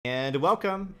And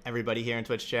welcome everybody here in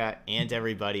Twitch chat and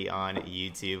everybody on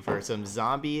YouTube for some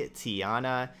zombie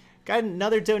Tianna. Got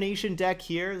another donation deck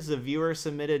here. This is a viewer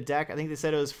submitted deck. I think they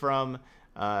said it was from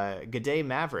G'day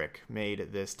Maverick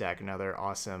made this deck, another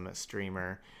awesome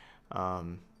streamer.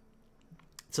 So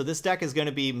this deck is going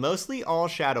to be mostly all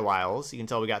Shadow Isles. You can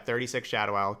tell we got 36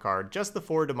 Shadow Isle card, just the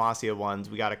 4 Demacia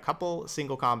ones. We got a couple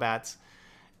single combats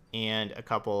and a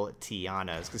couple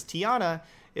Tiannas, because Tianna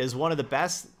is one of the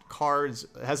best cards,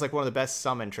 has like one of the best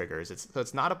summon triggers. So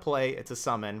it's not a play, it's a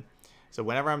summon. So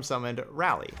whenever I'm summoned,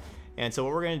 rally. And so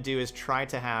what we're going to do is try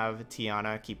to have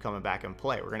Tianna keep coming back and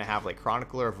play. We're going to have like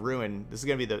Chronicler of Ruin. This is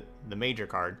going to be the major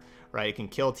card, right? You can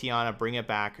kill Tianna, bring it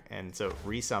back, and so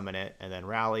resummon it, and then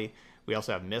rally. We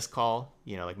also have Miscall,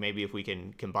 you know, like maybe if we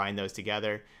can combine those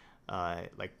together,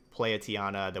 like play a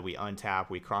Tianna that we untap,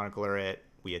 we Chronicler it,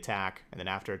 we attack, and then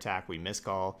after attack we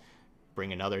Miscall,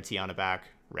 bring another Tianna back,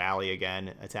 rally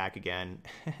again, attack again.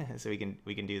 So we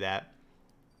can do that.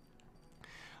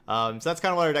 So that's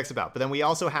kind of what our deck's about. But then we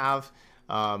also have,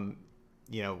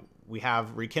 you know, we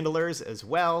have Rekindlers as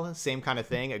well. Same kind of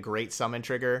thing, a great summon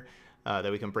trigger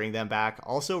that we can bring them back.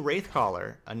 Also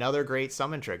Wraithcaller, another great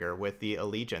summon trigger with the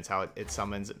Allegiance, how it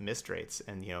summons Mistrates.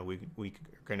 And, you know, we are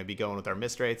going to be going with our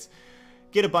Mistrates,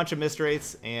 get a bunch of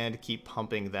Mistrates, and keep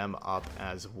pumping them up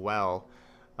as well.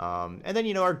 And then,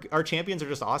 you know, our champions are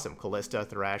just awesome. Kalista,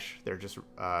 Thresh, they're just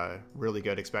really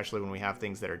good, especially when we have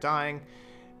things that are dying.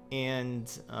 And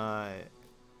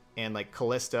like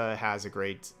Kalista has a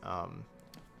great,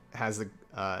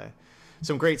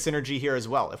 some great synergy here as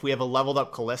well. If we have a leveled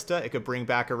up Kalista, it could bring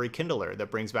back a Rekindler that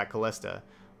brings back Kalista.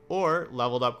 Or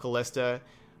leveled up Kalista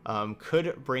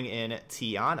could bring in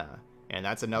Tianna. And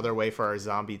that's another way for our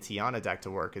zombie Tianna deck to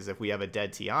work, is if we have a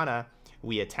dead Tianna,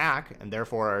 we attack, and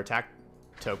therefore our attack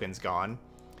token's gone.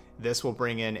 This will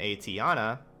bring in a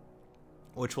Tianna,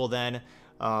 which will then,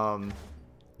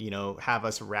 you know, have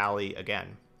us rally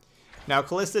again. Now,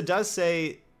 Kalista does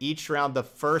say each round the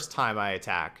first time I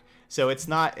attack. So it's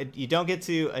not, you don't get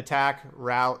to attack,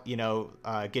 rally, you know,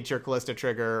 get your Kalista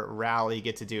trigger, rally,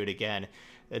 get to do it again.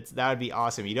 That would be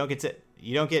awesome. You don't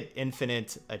get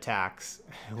infinite attacks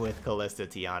with Kalista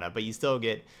Tianna, but you still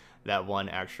get that one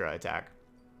extra attack.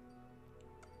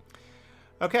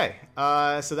 Okay,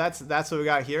 so that's what we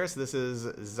got here. So this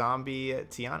is Zombie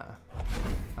Tianna.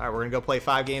 All right, we're gonna go play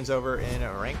 5 games over in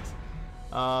ranked.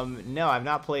 No, I've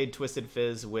not played Twisted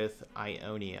Fizz with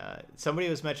Ionia. Somebody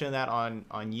was mentioning that on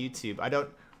YouTube. I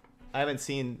haven't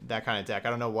seen that kind of deck.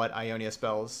 I don't know what Ionia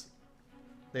spells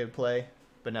they would play,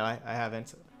 but no, I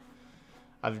haven't.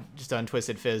 I've just done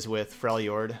Twisted Fizz with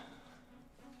Freljord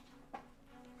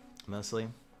mostly.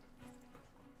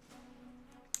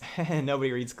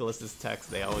 Nobody reads Kalista's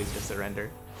text. They always just surrender.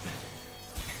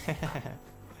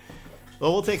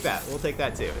 Well, we'll take that. We'll take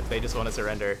that too. If they just want to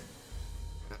surrender,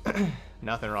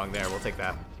 nothing wrong there. We'll take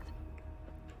that.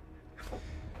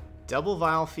 Double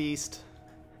Vile Feast.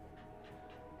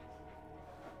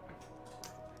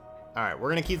 All right, we're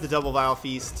going to keep the Double Vile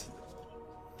Feast.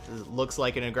 This looks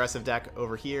like an aggressive deck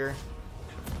over here.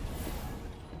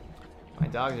 My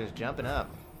dog's just jumping up.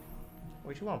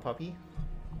 What you want, puppy?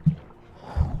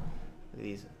 Look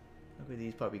at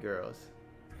these puppy girls.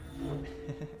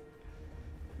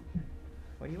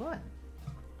 What do you want?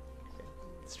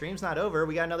 The stream's not over.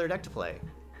 We got another deck to play.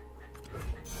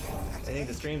 I think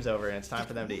the stream's over and it's time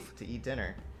for them to eat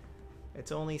dinner.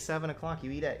 It's only 7 o'clock.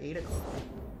 You eat at 8 o'clock.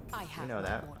 You know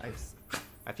that.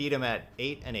 I feed them at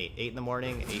 8 and 8. 8 in the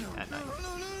morning, 8 at night.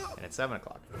 And it's 7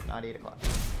 o'clock, not 8 o'clock.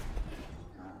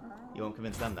 You won't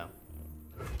convince them, though.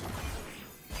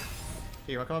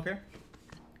 Here, you want to come up here?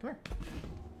 Come here.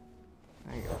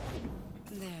 There you go.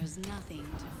 There's nothing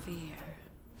to fear.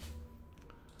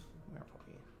 Where,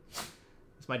 puppy?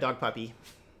 It's my dog Puppy.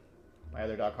 My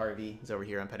other dog Harvey is over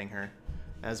here. I'm petting her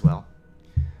as well.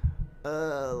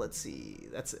 Let's see.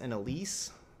 That's an Elise.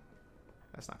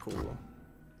 That's not cool.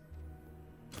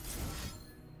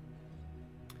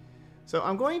 So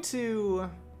I'm going to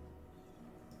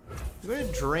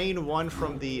drain one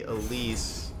from the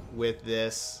Elise with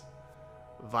this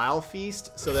Vile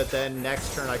Feast, so that then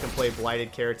next turn I can play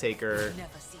Blighted Caretaker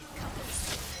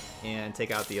and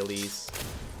take out the Elise.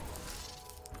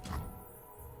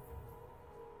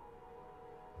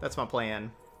 That's my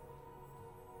plan.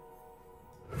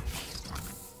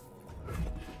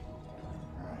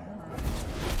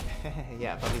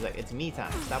 Yeah, Puppy's like, it's me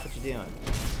time. Stop what you're doing.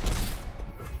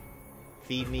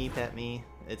 Feed me, pet me.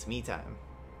 It's me time.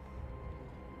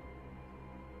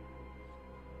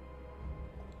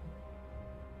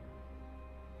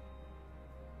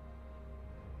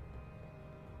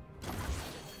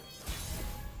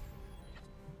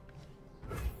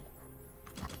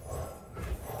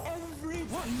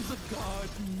 the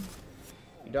garden.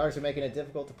 You dogs are making it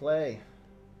difficult to play.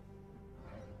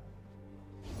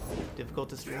 Difficult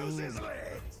to stream.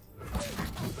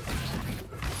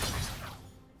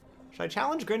 Should I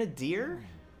challenge Grenadier?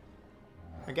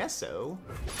 I guess so.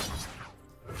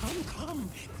 Come.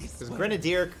 Because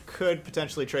Grenadier could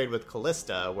potentially trade with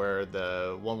Kalista, where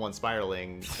the 1/1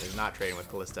 Spiraling is not trading with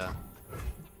Kalista.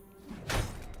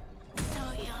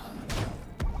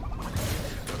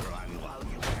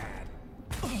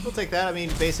 We'll take that. I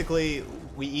mean, basically,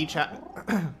 we each had...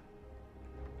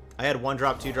 I had 1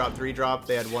 drop, 2 drop, 3 drop.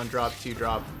 They had 1 drop, 2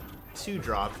 drop, 2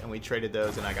 drop, and we traded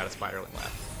those, and I got a Spiraling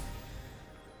left.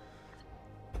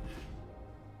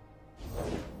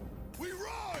 We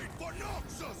ride for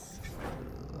Noxus.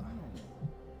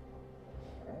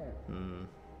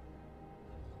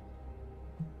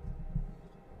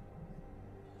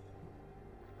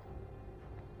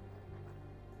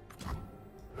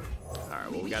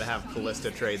 Alright, well, we gotta have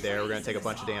Kalista trade there. We're gonna take a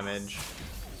bunch of damage.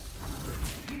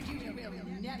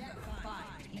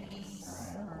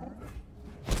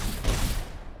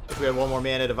 If we had 1 more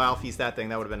mana to Vile Feast that thing,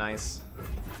 that would have been nice.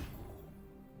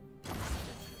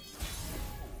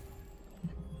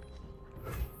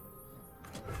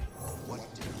 What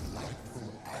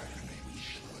delightful agony we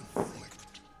shall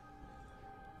inflict.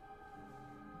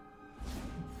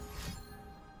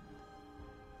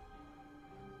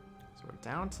 So we're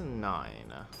down to 9.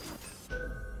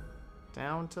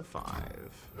 Down to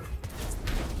 5.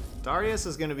 Darius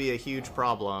is gonna be a huge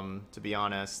problem, to be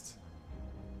honest.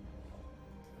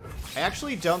 I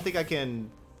actually don't think I can...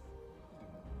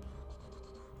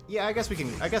 Yeah, I guess we can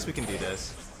do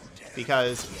this.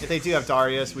 Because if they do have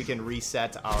Darius, we can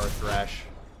reset our Thresh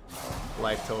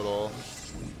life total.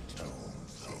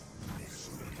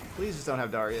 Please just don't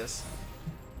have Darius.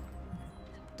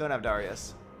 Don't have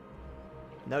Darius.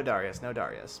 No Darius, no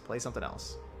Darius. Play something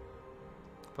else.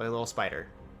 Play a little spider.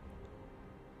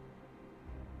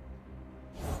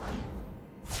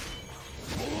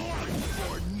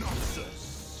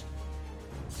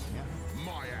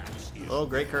 Oh,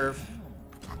 great curve.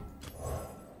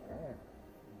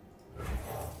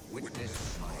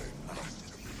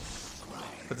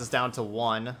 Puts us down to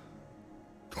 1.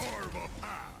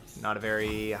 Not a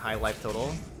very high life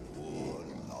total.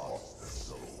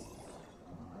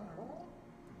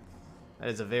 That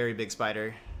is a very big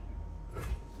spider.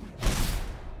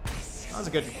 That was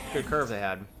a good curve they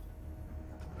had.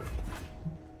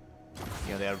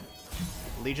 You know, they had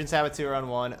Legion Saboteur on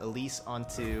 1, Elise on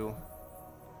 2.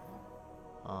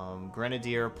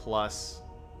 Grenadier plus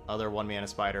other 1-mana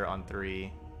spider on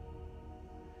 3.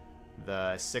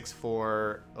 The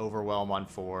 6/4 Overwhelm on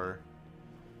 4.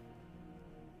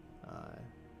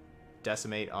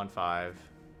 Decimate on 5.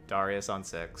 Darius on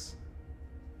 6.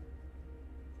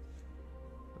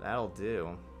 That'll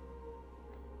do.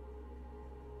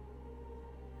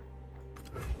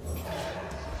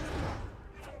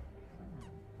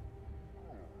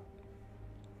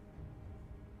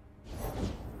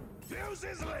 Fuse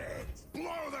is lit!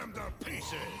 Blow them to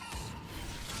pieces!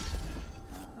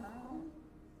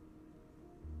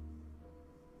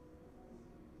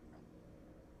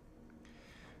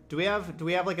 Do we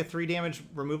have like a 3 damage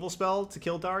removal spell to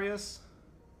kill Darius?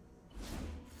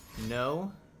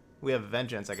 No. We have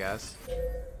Vengeance, I guess.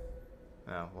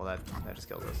 Oh, well that just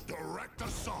kills us. Direct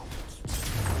assault!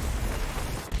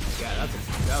 Yeah,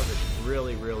 that was a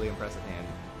really, really impressive hand.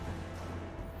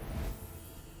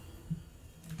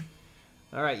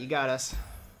 Alright, you got us.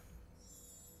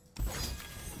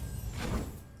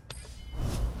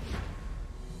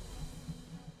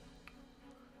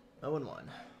 Oh, and 1.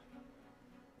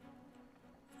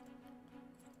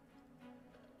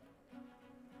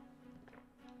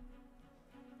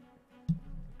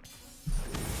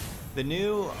 The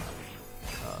new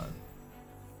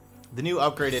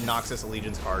upgraded Noxus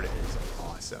Allegiance card is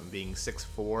awesome. Being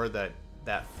 6/4,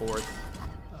 that 4th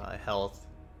health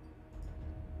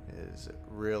is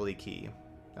really key.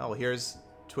 Oh, here's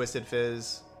Twisted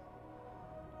Fizz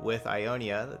with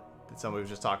Ionia that somebody was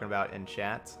just talking about in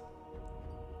chat.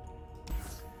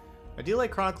 I do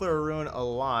like Chronicler of Ruin a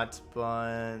lot,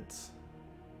 but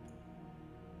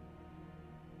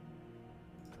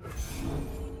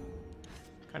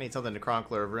I need something to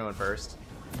Chronicler of Ruin first.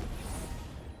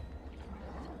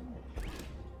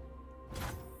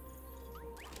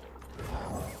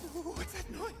 What's that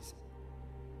noise?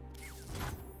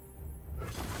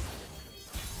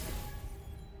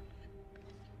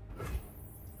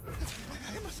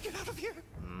 I must get out of here.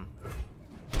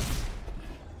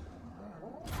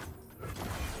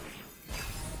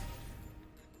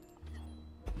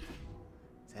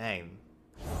 Dang.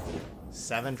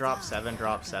 7 drop, 7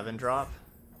 drop, 7 drop.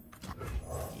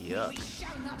 Yuck. We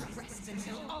shall not rest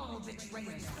until all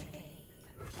betrayers pay.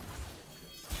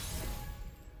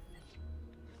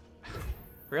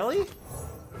 Really?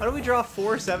 How do we draw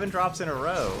 4 7-drops in a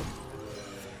row?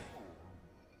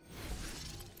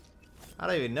 I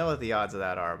don't even know what the odds of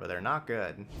that are, but they're not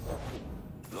good.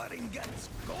 Blood and guts,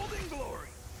 golden glory.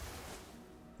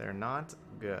 They're not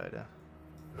good.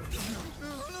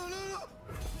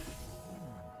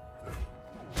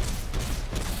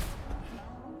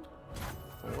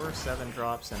 4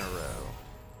 7-drops in a row.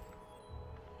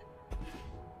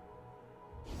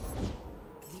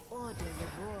 The order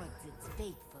rewards its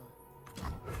faithful.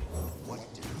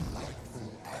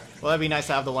 Well, that'd be nice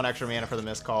to have the 1 extra mana for the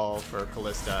missed call for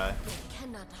Kalista. They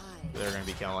cannot hide. They're gonna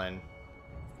be killing.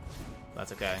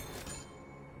 That's okay.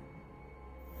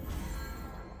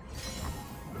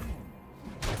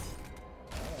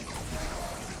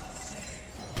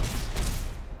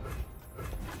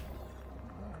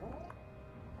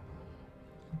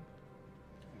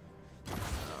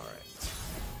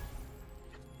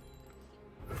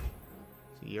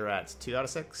 You're at 2 out of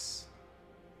 6.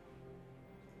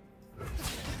 I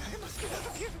must get out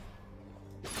of here.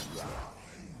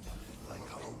 Like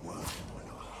a worm on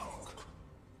a hawk.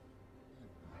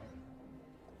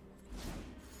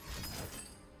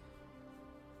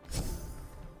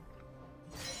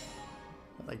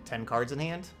 Like 10 cards in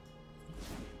hand.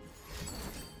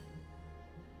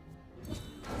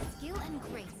 Skill and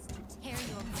grace to tear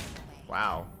your mind away.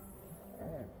 Wow.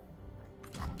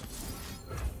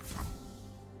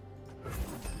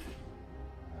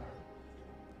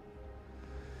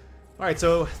 Alright,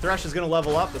 so Thresh is going to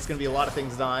level up. That's going to be a lot of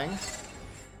things dying.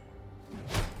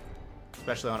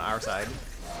 Especially on our side.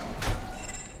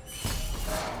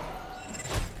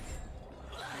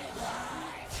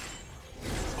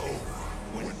 So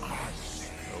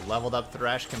leveled up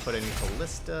Thresh can put in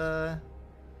Kalista.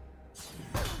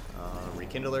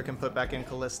 Rekindler can put back in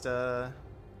Kalista.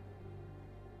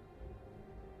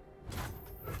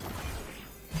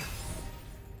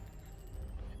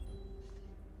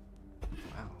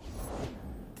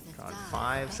 Drawn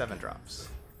 5 7-drops.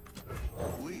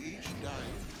 We each died,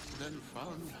 then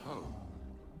found home.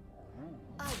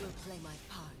 I will play my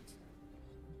part.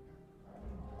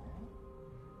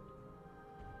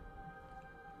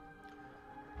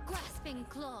 Grasping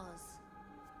claws.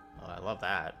 Oh, I love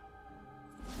that.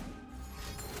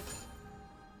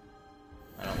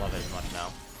 I don't love it as much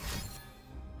now.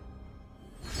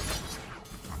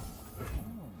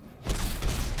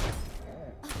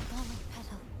 A fallen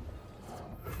petal.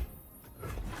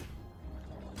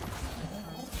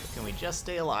 Can we just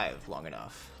stay alive long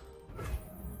enough?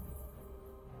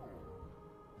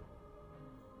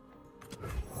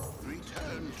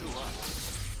 Return to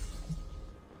us.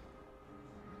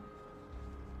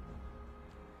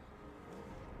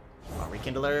 Come on,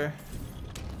 Rekindler.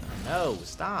 No,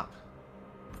 stop.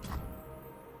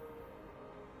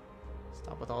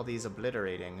 Stop with all these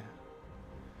obliterating.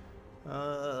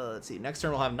 Let's see. Next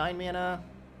turn we'll have 9 mana.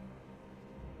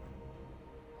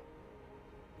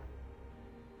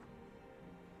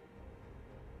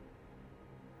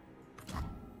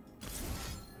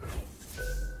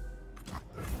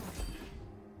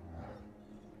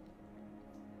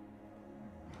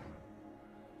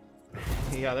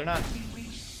 Yeah, they're not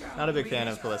a big fan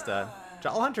of Kalista.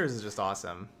 Jal Hunters is just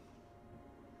awesome.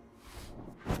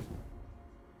 Yeah,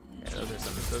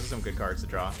 those are some good cards to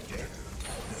draw.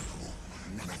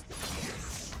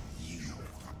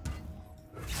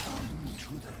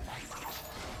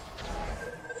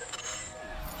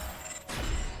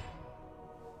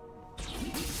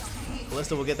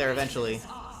 Kalista will get there eventually.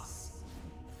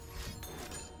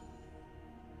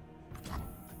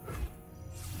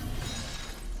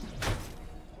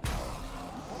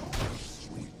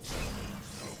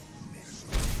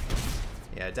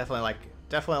 Yeah, definitely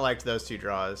liked those 2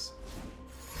 draws.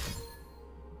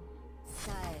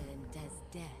 Silent as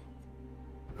death.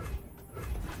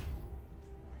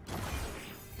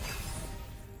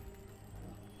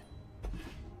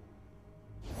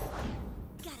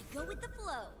 Gotta go with the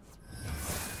flow.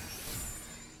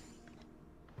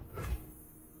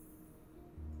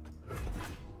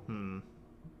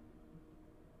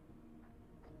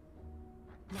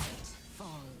 Night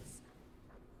falls.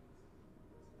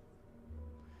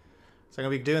 So I'm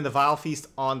gonna be doing the Vile Feast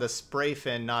on the Spray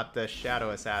Fin, not the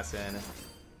Shadow Assassin.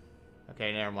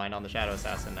 Okay, never mind, on the Shadow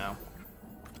Assassin now.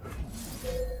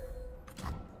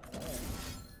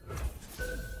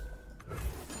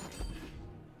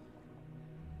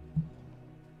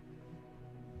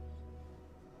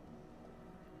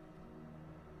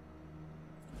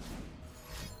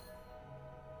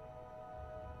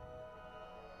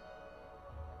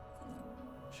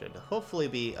 Should hopefully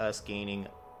be us gaining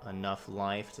enough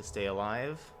life to stay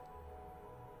alive.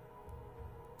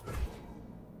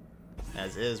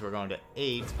 As is, we're going to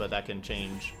 8, but that can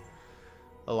change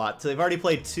a lot. So they've already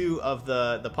played 2 of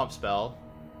the pump spell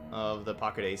of the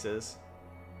Pocket Aces.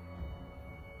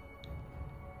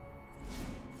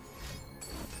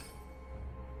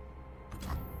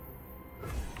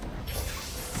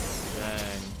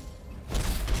 Dang.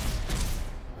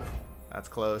 That's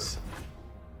close.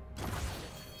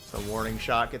 So warning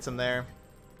shot gets him there.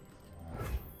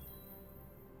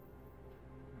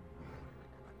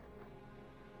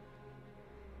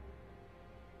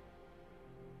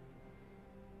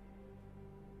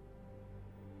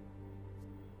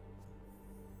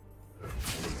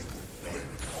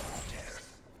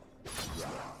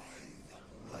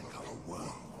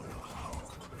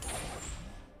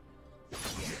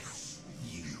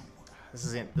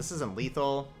 This isn't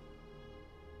lethal.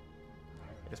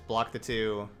 Just block the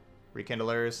 2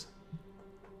 rekindlers.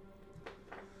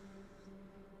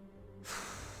 I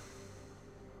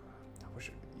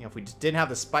wish, if we just didn't have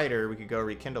the spider, we could go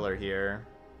rekindler here.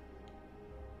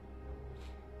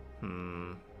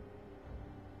 Realities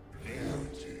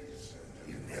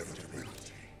and inevitability.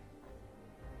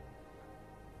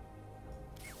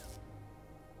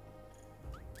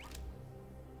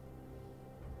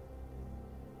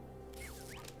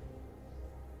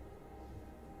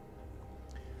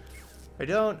 I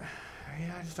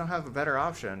just don't have a better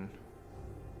option.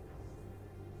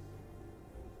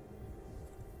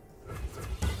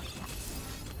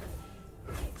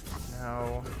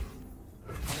 No.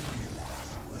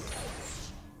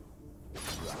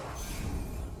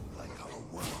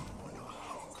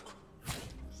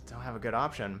 Just don't have a good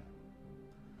option.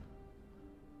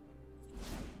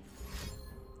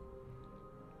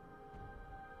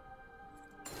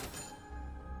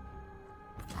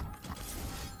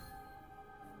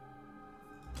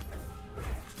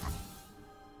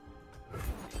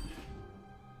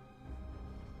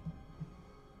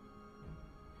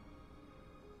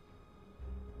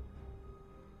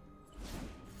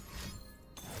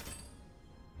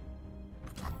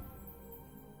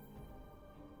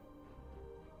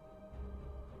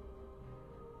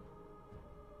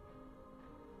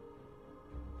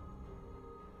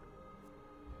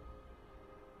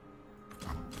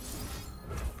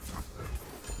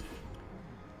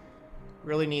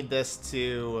 Really need this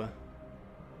to...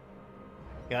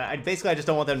 Yeah, basically I just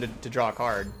don't want them to draw a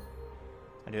card.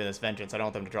 I'm doing this Vengeance. I don't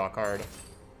want them to draw a card.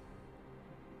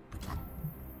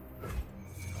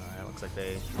 Alright, looks like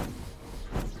they...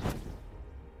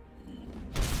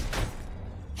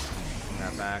 Bring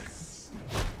that back.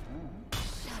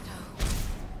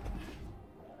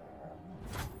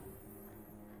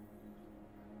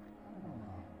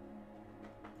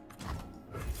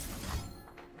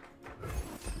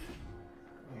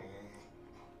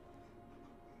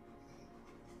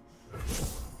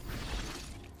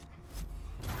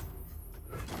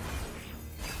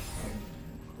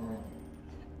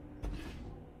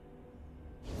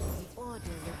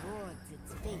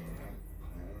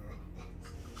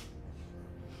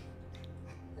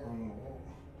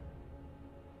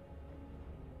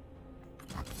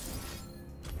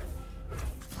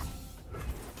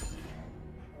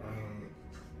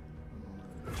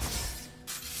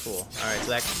 Cool. Alright,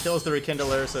 so that kills the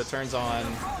Rekindler, so it turns on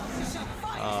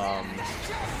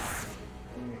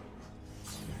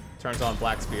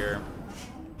Black Spear.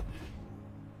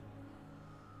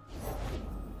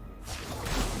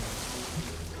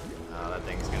 That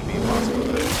thing's gonna be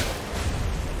impossible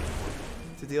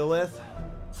to deal with.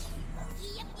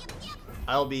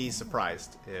 I'll be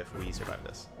surprised if we survive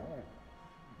this.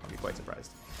 I'll be quite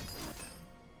surprised.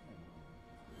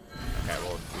 Okay,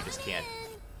 well, we just can't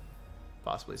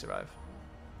possibly survive.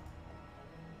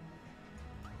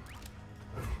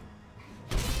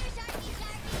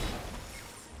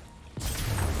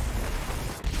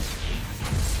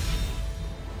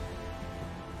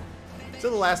 So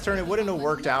the last turn, it wouldn't have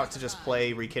worked out to just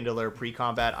play Rekindler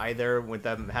pre-combat either, with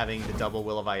them having the double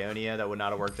Will of Ionia. That would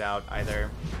not have worked out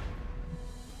either.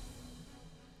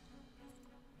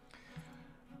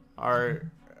 Our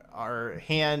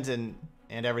hand and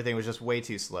everything was just way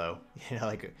too slow. You know,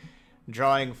 like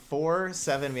drawing 4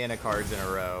 7-mana cards in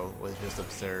a row was just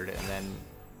absurd, and then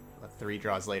 3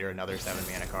 draws later, another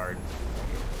 7-mana card.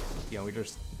 You know, we're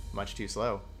just much too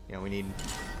slow. You know, we need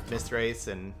Mistwraiths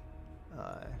and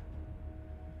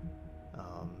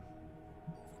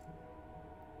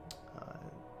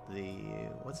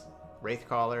what's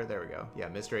Wraithcaller? There we go. Yeah,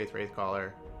 Mistwraith,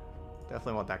 Wraithcaller.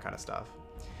 Definitely want that kind of stuff.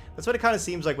 That's what it kind of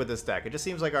seems like with this deck. It just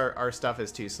seems like our stuff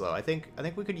is too slow. I think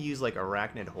we could use like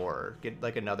Arachnid Horror. Get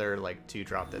like another like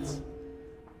 2-drop that's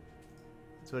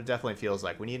what it definitely feels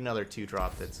like. We need another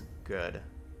 2-drop that's good.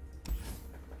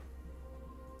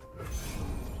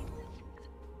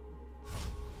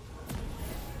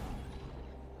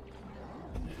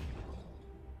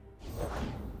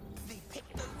 They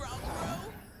picked the wrong row.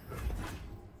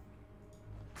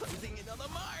 Closing in on the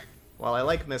mark. While I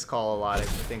like miscall a lot, I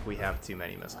think we have too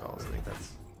many miscalls. I think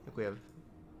we have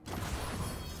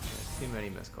too many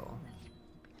miscall.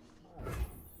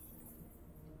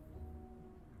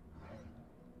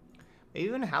 Maybe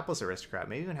even a Hapless Aristocrat.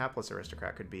 Maybe even Hapless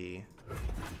Aristocrat could be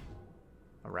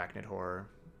Arachnid Horror.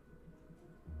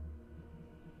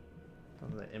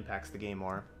 Something that impacts the game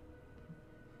more.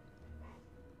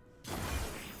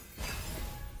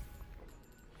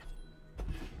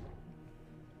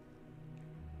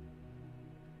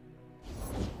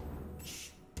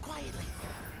 Quietly.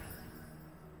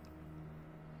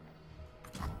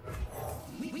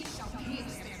 We shall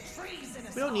pierce their treason.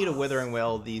 We don't need a Withering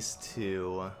Wail, these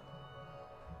two.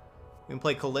 We can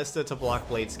play Kalista to block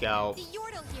Blade Scout. The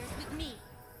Yordle here's with me.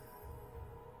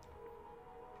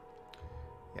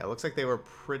 Yeah, it looks like they were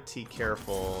pretty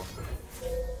careful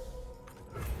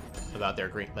about their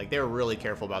green. Like, they were really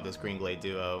careful about this Green Glade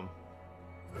duo.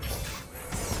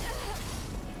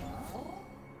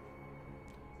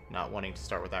 Not wanting to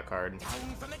start with that card. Down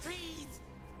from the trees.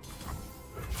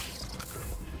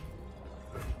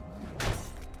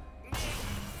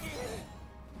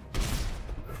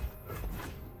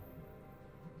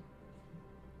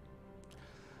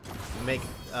 Make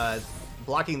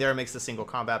blocking there makes the single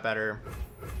combat better.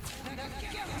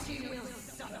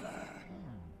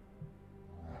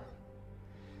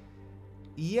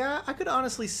 Yeah, I could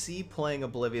honestly see playing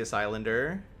Oblivious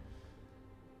Islander.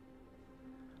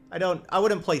 I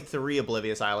wouldn't play 3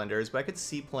 Oblivious Islanders, but I could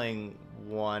see playing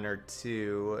 1 or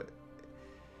 2.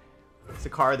 It's a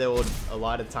card that would, a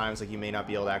lot of times, like, you may not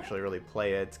be able to actually really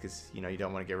play it because, you know, you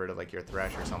don't want to get rid of like your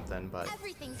Thresh or something, but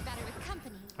Everything's better with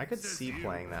company. I could see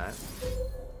playing that.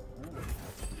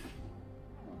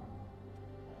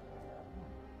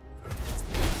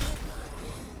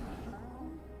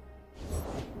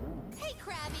 Hey,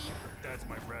 Krabby. That's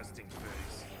my resting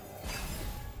face.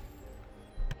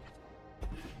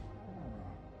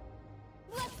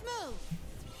 Let's move.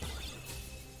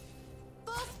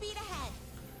 Full speed ahead.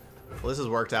 Well, this has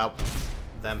worked out.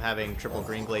 Them having triple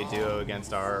Green Glade duo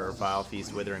against our Vile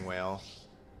Feast Withering Wail.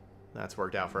 That's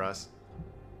worked out for us.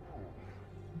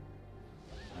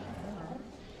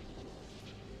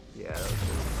 Yeah.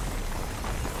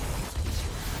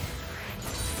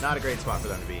 Not a great spot for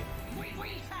them to be. We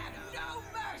have no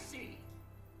mercy.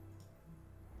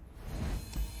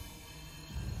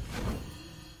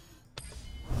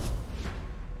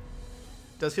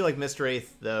 Does feel like Mist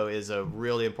Wraith, though, is a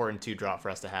really important 2-drop for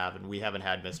us to have, and we haven't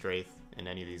had Mist Wraith in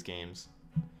any of these games.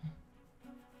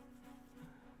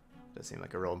 Does seem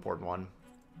like a real important one.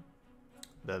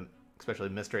 Especially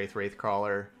Mist Wraith,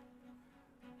 Wraithcrawler.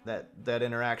 That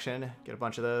interaction, get a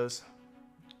bunch of those.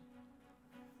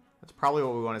 That's probably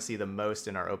what we want to see the most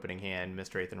in our opening hand,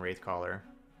 Mist Wraith and Wraithcaller.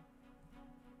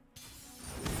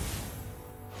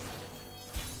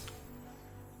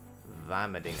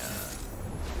 Vamadinger.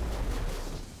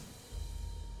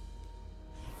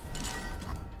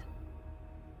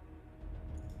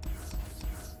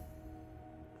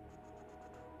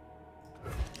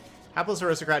 Hapless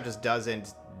Aristocrat just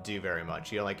doesn't do very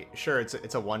much. You know, like, sure, it's a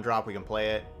 1-drop, we can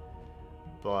play it,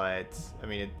 but I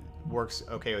mean, it works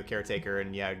okay with Caretaker,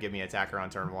 and yeah, give me Attacker on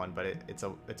turn 1, but it's a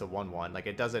 1/1. Like,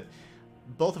 it doesn't.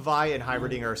 Both Vi and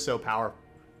Heimerdinger are so powerful.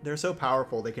 They're so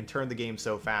powerful. They can turn the game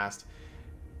so fast.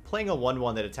 Playing a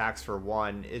 1/1 that attacks for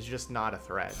 1 is just not a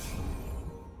threat.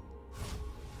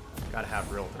 Gotta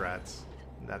have real threats.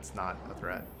 That's not a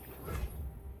threat.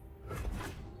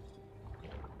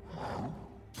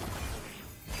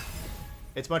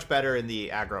 It's much better in the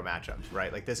aggro matchups,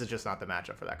 right? Like, this is just not the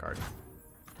matchup for that card.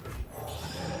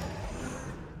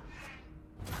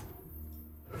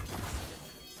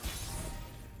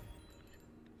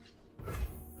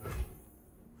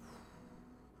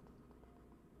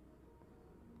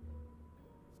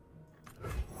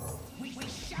 We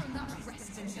shall not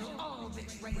rest until all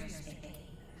betrayers pay.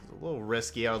 It's a little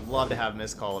risky. I would love to have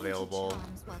Miscall available.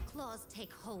 Charms while claws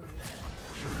take hold.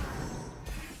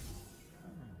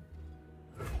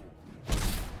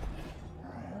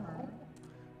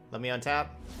 Let me untap.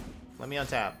 Let me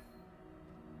untap.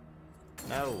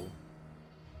 No.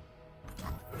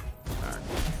 Darn.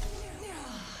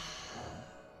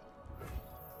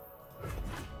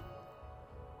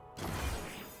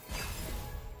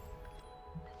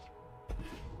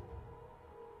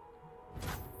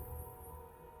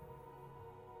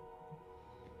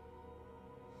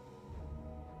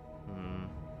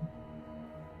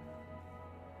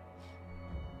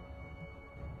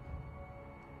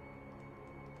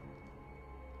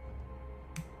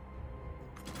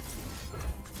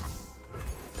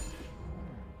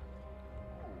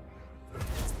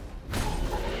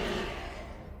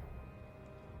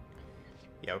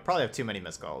 Yeah, we probably have too many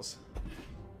missed calls.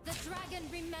 The dragon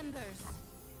remembers.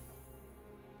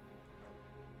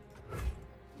 I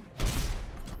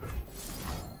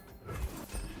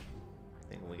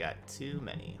think we got too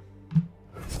many.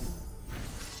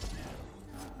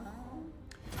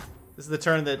 This is the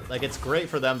turn that, like, it's great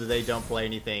for them that they don't play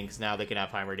anything, because now they can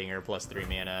have Heimerdinger plus 3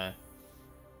 mana,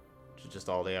 which is just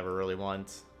all they ever really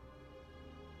want.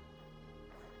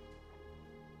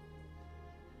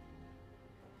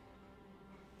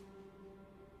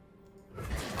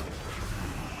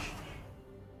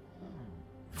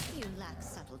 You lack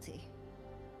subtlety.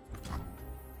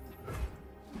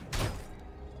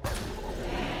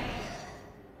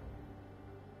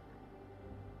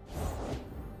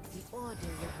 The order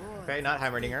rewards. Okay, not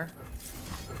Heimerdinger.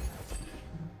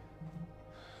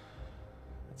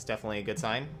 That's definitely a good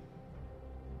sign.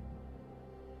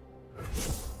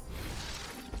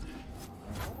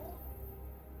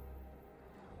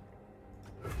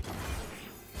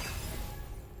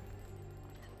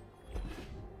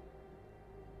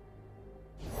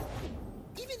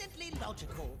 Eminently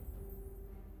logical.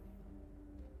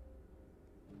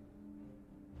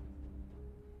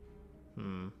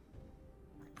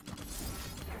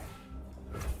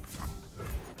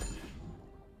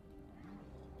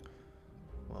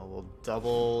 Well, we'll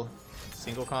double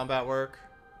single combat work.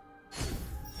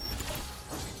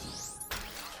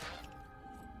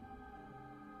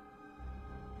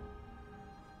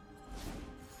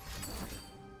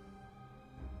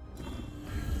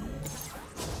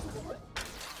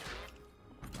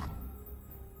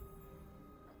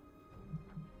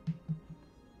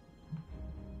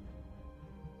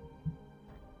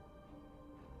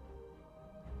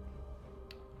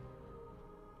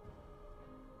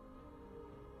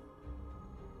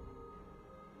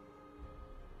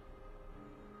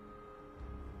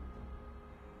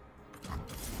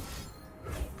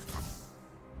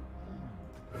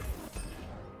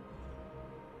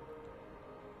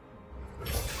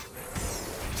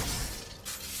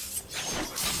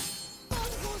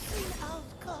 Unforeseen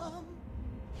outcome.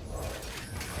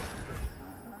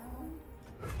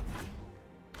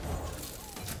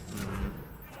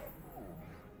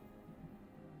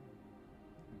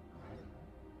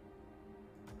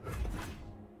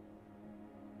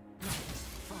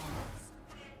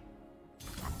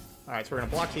 Alright, so we're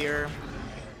gonna block here.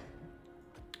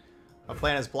 My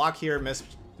plan is block here,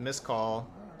 miss call,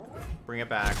 bring it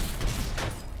back.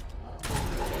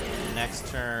 Next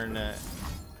turn,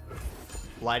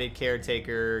 Blighted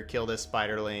Caretaker, kill this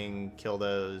Spiderling, kill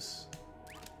those.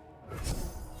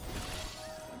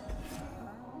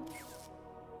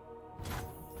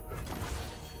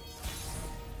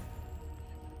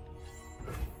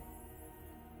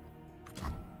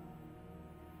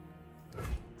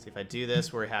 See if I do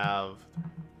this, we have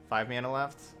 5 mana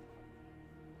left.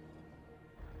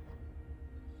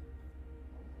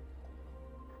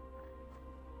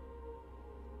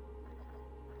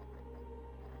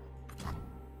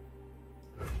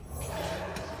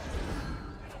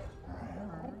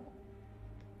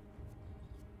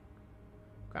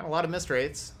 Got a lot of missed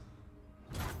rates.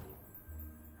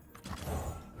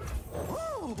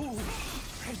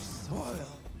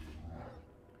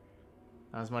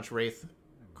 Not as much Wraith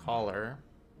Caller.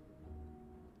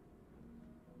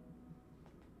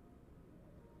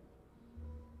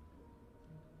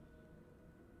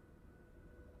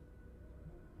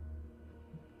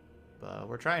 But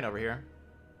we're trying over here.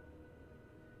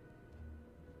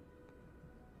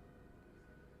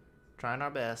 Trying our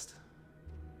best.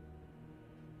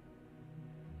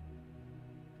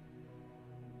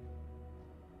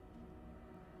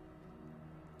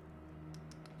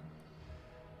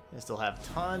 They still have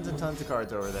tons and tons of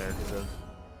cards over there because of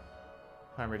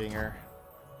Heimerdinger.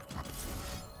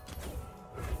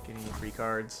 Getting you free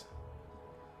cards.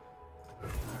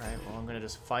 Alright, well I'm gonna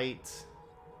just fight.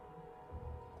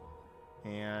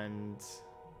 And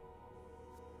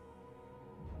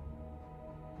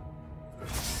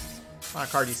not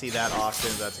a card you see that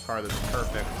often, but that's a card that's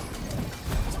perfect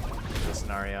for this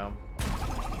scenario.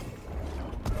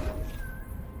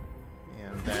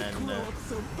 And then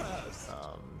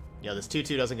yeah, this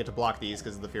 2/2 doesn't get to block these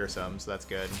because of the Fearsome, so that's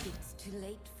good. It's too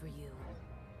late for you.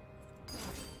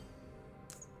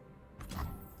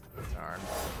 Darn.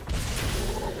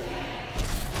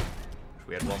 If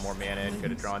we had one more mana and could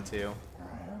have drawn 2.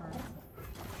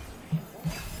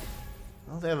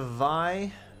 Well, they have a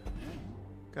Vi.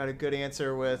 Got a good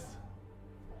answer with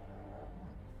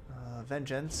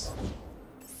Vengeance.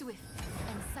 Swift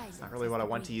and silent. Not really what I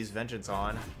want to use Vengeance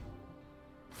on.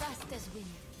 Fast as wind,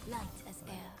 light as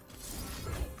air.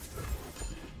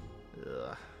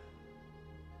 Ugh.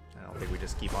 I don't think we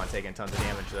just keep on taking tons of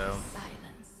damage, though.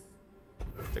 Silence.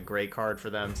 It's a great card for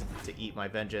them to eat my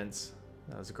vengeance.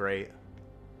 That was great.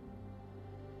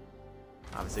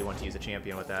 Obviously, want to use a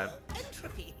champion with that.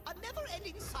 Entropy, a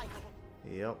never-ending cycle.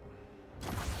 Yep.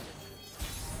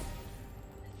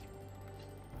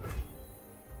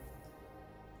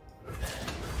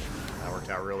 That worked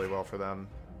out really well for them.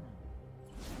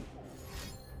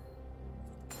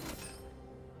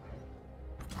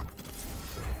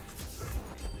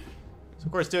 So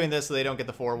of course doing this so they don't get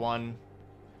the 4-1.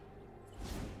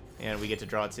 And we get to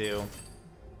draw 2.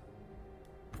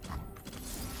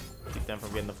 Keep them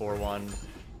from getting the 4-1.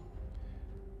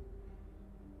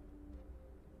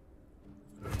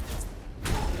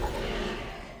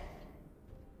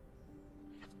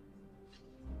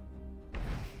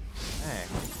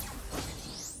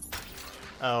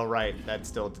 Oh, right. That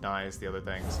still denies the other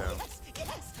thing, so...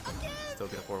 Yes, again. Still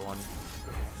get a 4-1.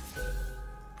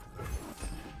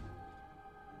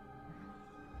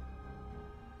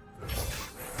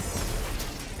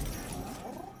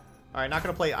 Alright, not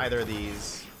gonna play either of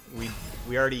these. We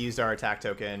already used our attack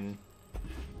token.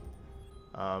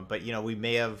 But, you know, we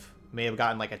may have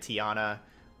gotten, like, a Tianna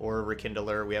or a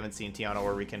Rekindler. We haven't seen Tianna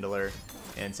or Rekindler.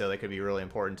 And so that could be really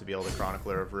important to be able to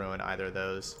Chronicler of Ruin either of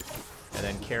those. And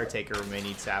then Caretaker may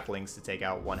need saplings to take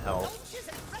out 1 health.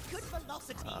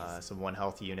 Some 1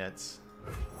 health units.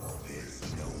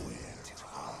 There's nowhere to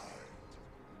hide.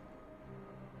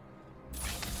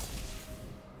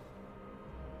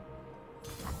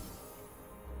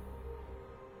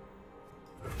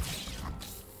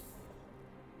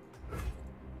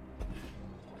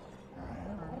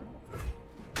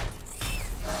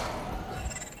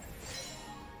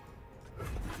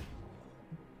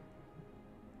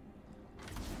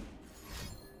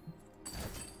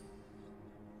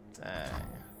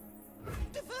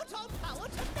 Divert our power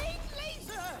to main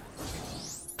laser.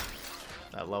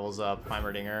 That levels up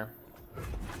Heimerdinger.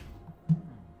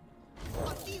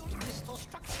 Unveiled crystal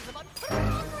structures of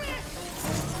unparalleled.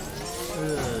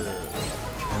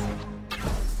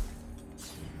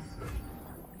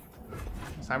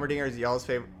 Heimerdinger is y'all's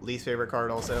least favorite card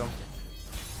also.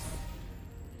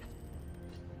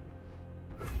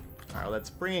 Alright, let's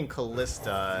bring in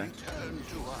Kalista. Return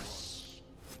to us.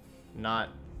 Not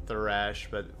Thresh,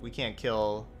 but we can't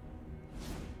kill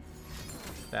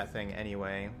that thing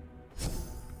anyway.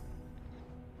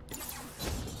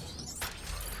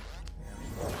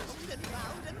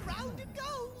 And round it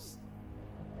goes.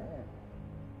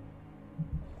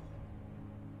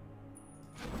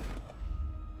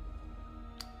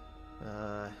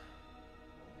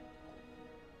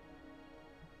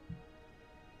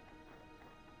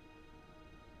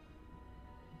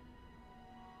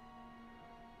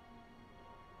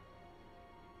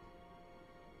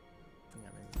 Yeah,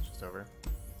 maybe it's just over.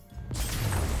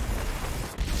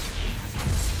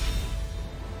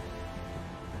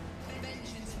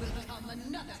 Vengeance will come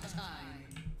another time.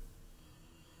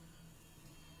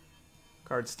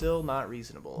 Card still not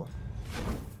reasonable.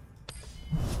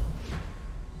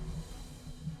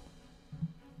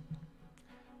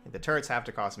 The turrets have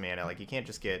to cost mana. Like, you can't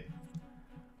just get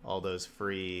all those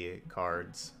free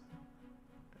cards.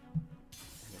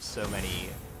 There's so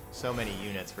many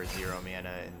units for 0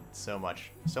 mana and so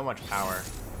much power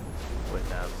with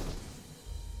them.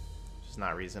 It's just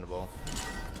not reasonable.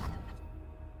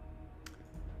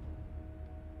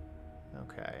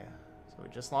 Okay, so we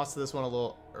just lost to this one a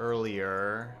little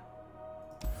earlier.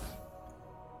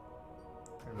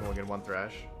 Maybe we'll get 1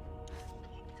 Thresh.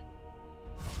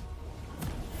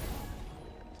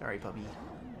 Sorry, puppy.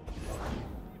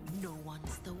 No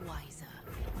one's the wiser.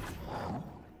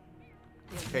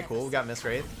 Okay, cool. We got Miss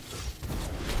Wraith.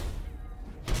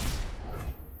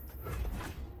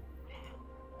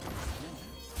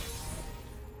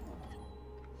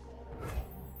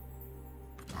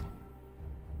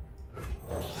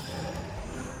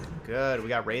 Good. We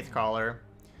got Wraithcaller.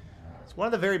 It's one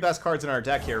of the very best cards in our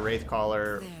deck here,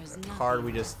 Wraithcaller. There's A card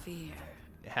we nothing to just fear.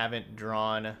 haven't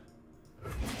drawn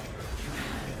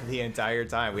the entire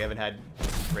time. We haven't had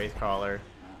Wraithcaller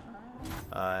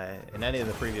in any of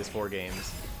the previous 4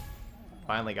 games.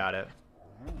 Finally got it.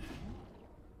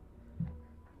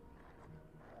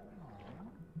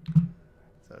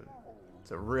 So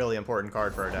it's a really important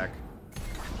card for our deck.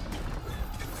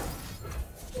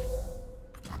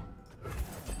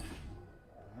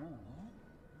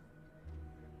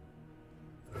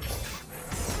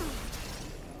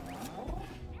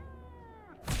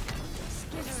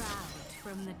 Skitter out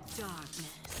from the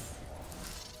darkness.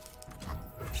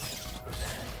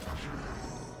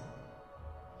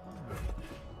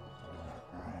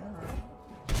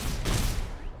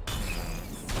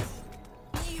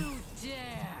 You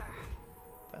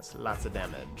Lots of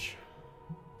damage.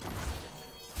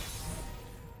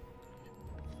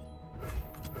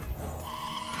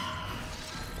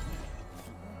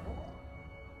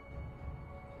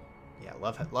 Yeah,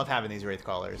 love having these Wraith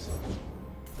Callers.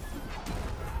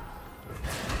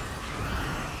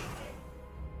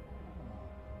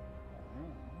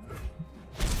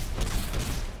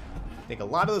 I think a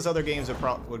lot of those other games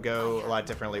would go a lot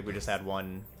differently if we just had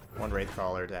one Wraith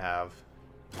Caller to have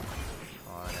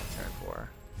on turn 4.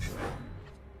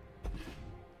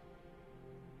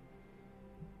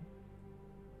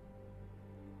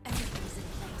 Everything's in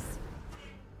place.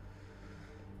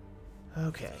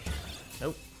 Okay.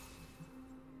 Nope.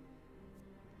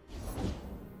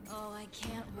 Oh, I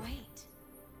can't wait.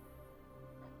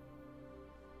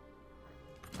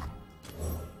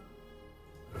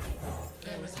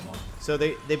 So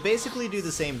they basically do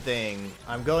the same thing.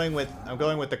 I'm going with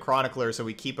the Chronicler, so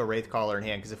we keep a Wraith Caller in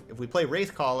hand, because if we play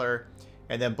Wraith Caller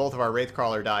and then both of our Wraith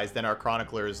Caller dies, then our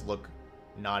Chroniclers look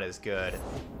not as good.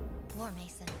 War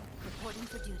Mason, reporting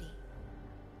for duty.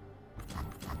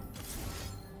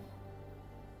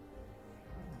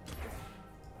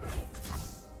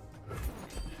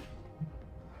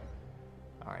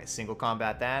 Alright, single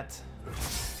combat that.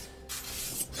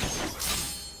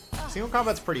 Single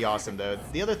combat's pretty awesome, though.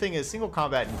 The other thing is, single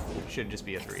combat should just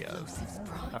be a 3 of.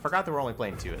 I forgot that we're only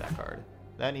playing 2 of that card.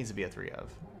 That needs to be a 3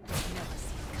 of.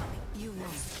 You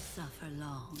won't suffer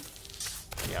long.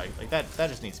 Yeah, like that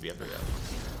just needs to be a 3 of.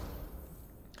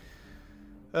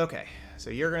 Okay, so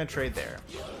you're going to trade there.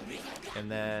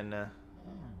 And then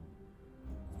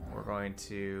we're going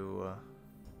to...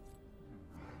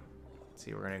 let's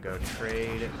see, we're going to go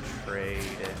trade.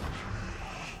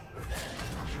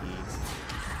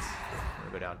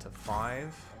 Go down to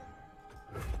 5.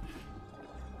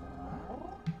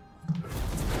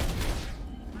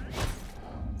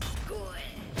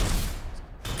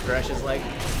 Thresh is like,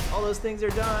 all those things are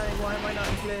dying, why am I not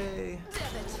in play?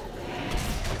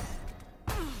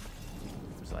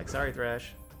 Just like, sorry,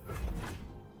 Thresh.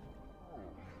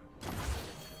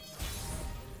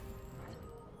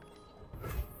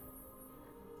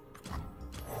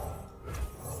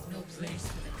 No place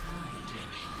for the kind.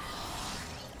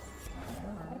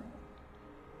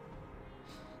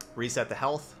 Reset the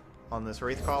health on this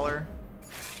Wraith Caller.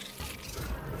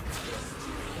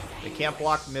 They can't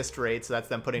block Mist Wraith, so that's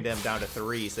them putting them down to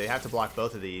 3, so they have to block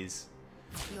both of these.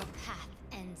 Your path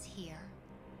ends here.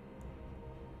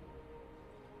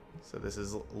 So this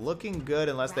is looking good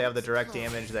unless they have the direct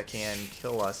damage that can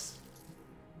kill us.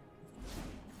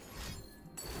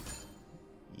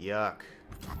 Yuck.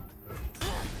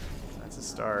 That's a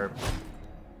start.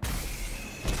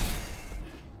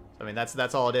 I mean,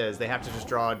 that's all it is. They have to just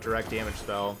draw a direct damage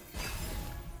spell.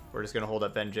 We're just going to hold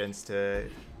up Vengeance to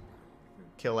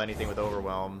kill anything with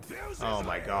Overwhelm. Oh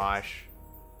my gosh.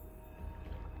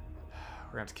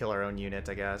 We're going to have to kill our own unit,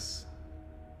 I guess.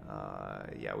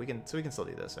 Yeah, we can still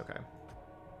do this. Okay.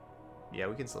 Yeah,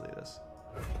 we can still do this.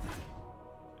 We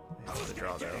have to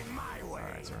draw, though.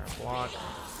 Alright, so we're going to block.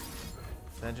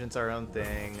 Vengeance our own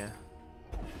thing.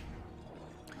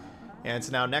 And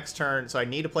so now next turn, so I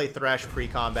need to play Thresh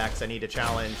pre-combat because I need to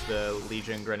challenge the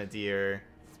Legion Grenadier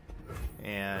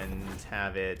and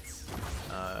have it,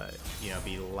 you know,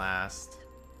 be last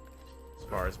as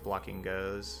far as blocking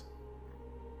goes.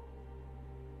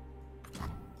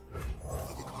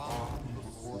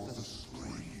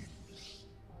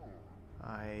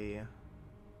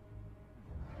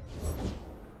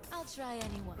 I'll try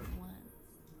anyone once.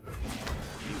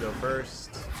 You go first.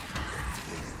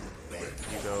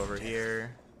 You go over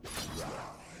here.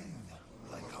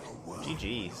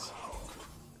 GG's.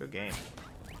 Good game.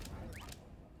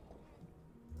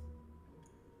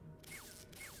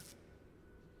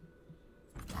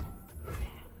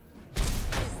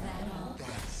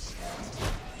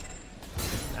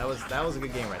 That was a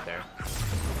good game right there.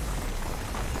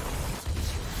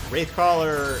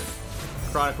 Wraithcaller,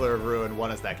 Chronicler of Ruin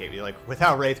won us that game. Like,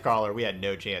 without Wraithcaller, we had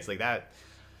no chance. Like that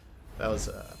was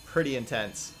pretty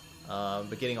intense.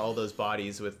 But getting all those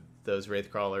bodies with those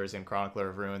Wraithcrawlers and Chronicler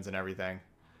of Ruins and everything.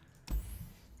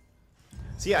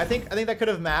 So yeah, I think that could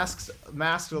have masked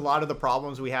a lot of the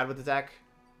problems we had with the deck.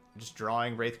 Just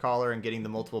drawing Wraithcaller and getting the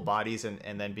multiple bodies and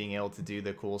then being able to do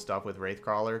the cool stuff with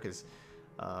Wraithcaller, because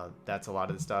that's a lot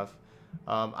of the stuff.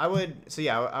 I would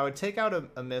take out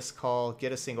a missed call,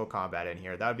 get a single combat in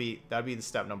here. That'd be the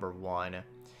step number 1.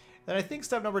 Then I think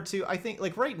step number 2, I think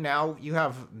like right now you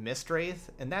have Mist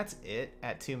Wraith and that's it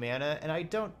at 2 mana, and I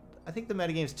think the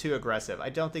metagame's too aggressive. I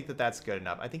don't think that that's good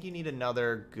enough. I think you need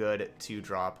another good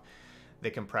 2-drop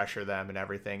that can pressure them and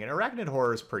everything. And Arachnid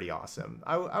Horror is pretty awesome.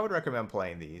 I would recommend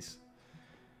playing these.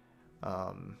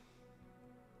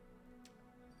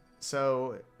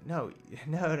 So no,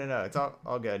 it's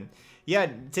all good.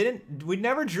 Yeah, we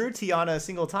never drew Tianna a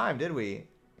single time, did we?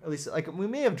 At least, like, we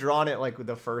may have drawn it like with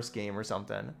the first game or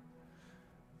something.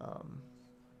 But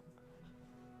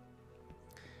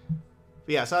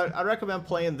yeah, so I recommend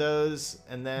playing those,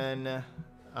 and then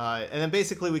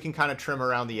basically we can kind of trim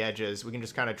around the edges. We can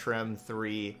just kind of trim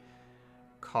 3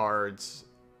 cards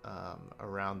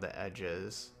around the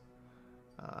edges.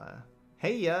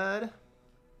 Hey, Yud.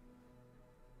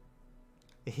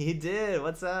 He did.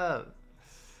 What's up?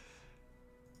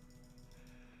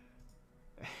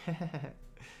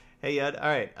 Hey, Yud. All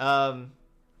right.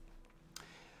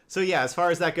 So yeah, as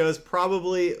far as that goes,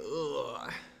 probably.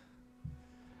 Ugh.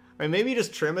 I mean, maybe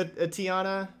just trim a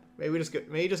Tianna. Maybe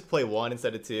just play 1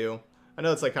 instead of 2. I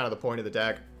know it's like kind of the point of the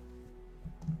deck.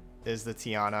 Is the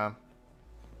Tianna.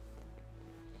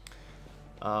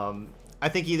 I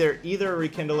think either a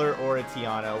Rekindler or a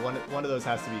Tianna. One of those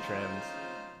has to be trimmed.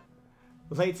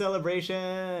 Late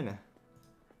celebration.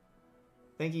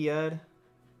 Thank you, Yud.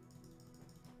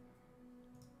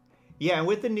 Yeah, and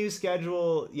with the new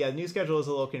schedule, new schedule is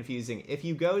a little confusing. If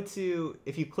you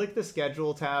click the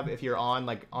schedule tab, if you're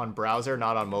on browser,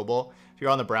 not on mobile, if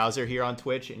you're on the browser here on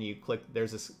Twitch and you click,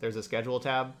 there's a schedule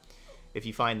tab. If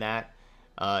you find that,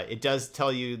 it does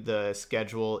tell you the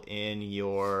schedule in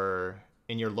your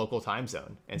local time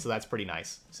zone, and so that's pretty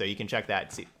nice. So you can check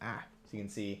that. So you can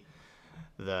see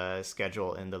the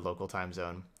schedule in the local time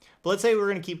zone. But let's say we're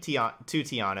going to keep 2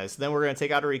 Tiannas, then we're going to take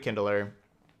out a Rekindler.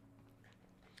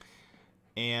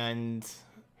 And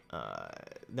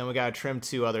then we gotta trim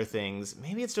 2 other things.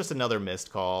 Maybe it's just another missed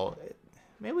call.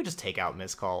 Maybe we just take out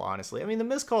missed call, honestly. I mean, the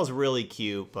missed call is really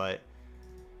cute, but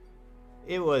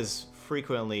it was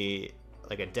frequently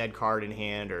like a dead card in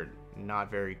hand or not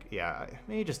very... Yeah,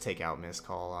 maybe just take out missed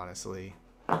call, honestly.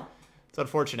 It's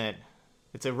unfortunate.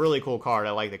 It's a really cool card.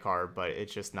 I like the card, but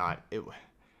it's just not... It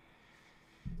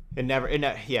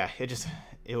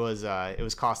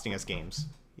was costing us games.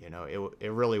 You know,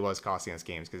 it really was costing us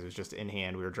games because it was just in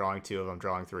hand. We were drawing 2 of them,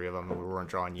 drawing 3 of them, and we weren't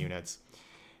drawing units.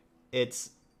 It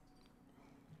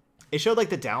showed like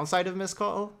the downside of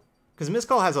miscall, because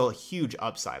miscall has a huge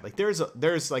upside. Like there's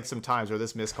like some times where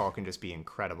this miscall can just be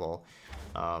incredible.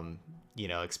 You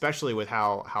know, especially with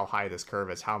how high this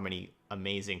curve is, how many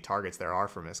amazing targets there are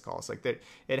for miscalls. Like that,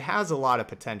 it has a lot of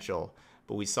potential,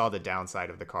 but we saw the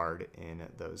downside of the card in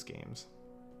those games.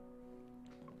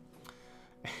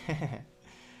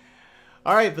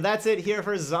 All right, but that's it here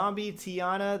for Zombie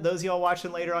Tianna. Those of y'all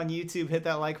watching later on YouTube, hit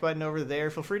that like button over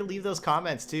there. Feel free to leave those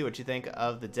comments too, what you think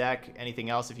of the deck, anything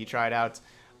else if you try it out.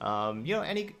 You know,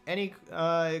 any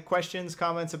questions,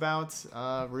 comments about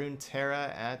Runeterra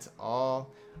at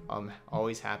all, I'm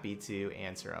always happy to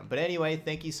answer them. But anyway,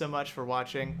 thank you so much for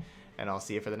watching, and I'll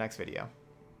see you for the next video.